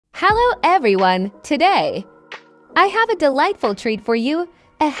Hello everyone! Today, I have a delightful treat for you,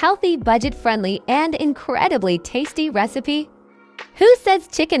 a healthy, budget-friendly, and incredibly tasty recipe. Who says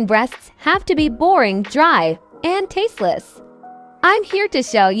chicken breasts have to be boring, dry, and tasteless? I'm here to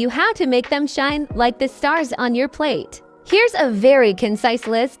show you how to make them shine like the stars on your plate. Here's a very concise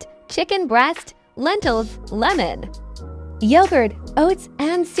list: chicken breast, lentils, lemon, yogurt, oats,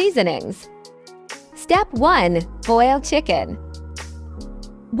 and seasonings. Step 1. Boil chicken.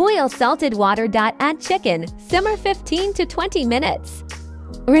 Boil salted water. Add chicken. Simmer 15 to 20 minutes.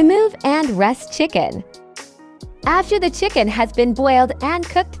 Remove and rest chicken. After the chicken has been boiled and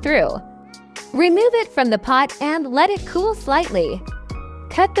cooked through, remove it from the pot and let it cool slightly.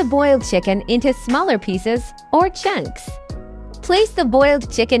 Cut the boiled chicken into smaller pieces or chunks. Place the boiled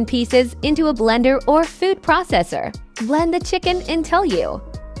chicken pieces into a blender or food processor. Blend the chicken until you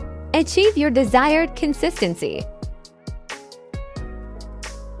achieve your desired consistency.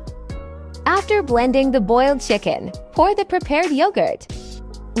 After blending the boiled chicken, pour the prepared yogurt,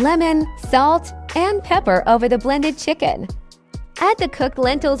 lemon, salt, and pepper over the blended chicken. Add the cooked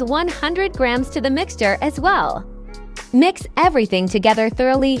lentils 100 grams to the mixture as well. Mix everything together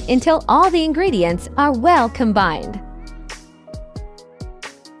thoroughly until all the ingredients are well combined.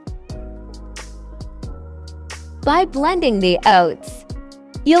 By blending the oats,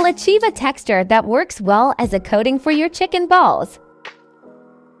 you'll achieve a texture that works well as a coating for your chicken balls.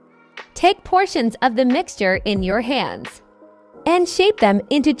 Take portions of the mixture in your hands and shape them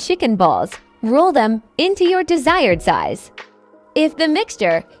into chicken balls. Roll them into your desired size. If the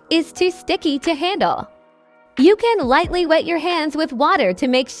mixture is too sticky to handle, you can lightly wet your hands with water to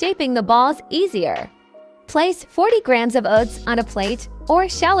make shaping the balls easier. Place 40 grams of oats on a plate or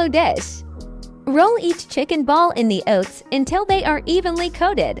shallow dish. Roll each chicken ball in the oats until they are evenly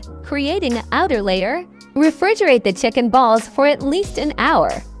coated, creating an outer layer. Refrigerate the chicken balls for at least an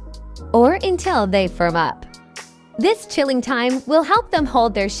hour or until they firm up. This chilling time will help them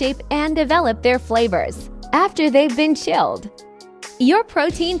hold their shape and develop their flavors. After they've been chilled, your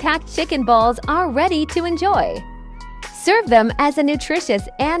protein-packed chicken balls are ready to enjoy. Serve them as a nutritious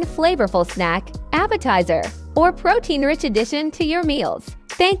and flavorful snack, appetizer, or protein-rich addition to your meals.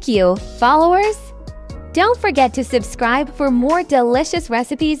 Thank you, followers! Don't forget to subscribe for more delicious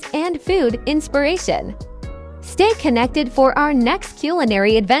recipes and food inspiration. Stay connected for our next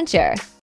culinary adventure.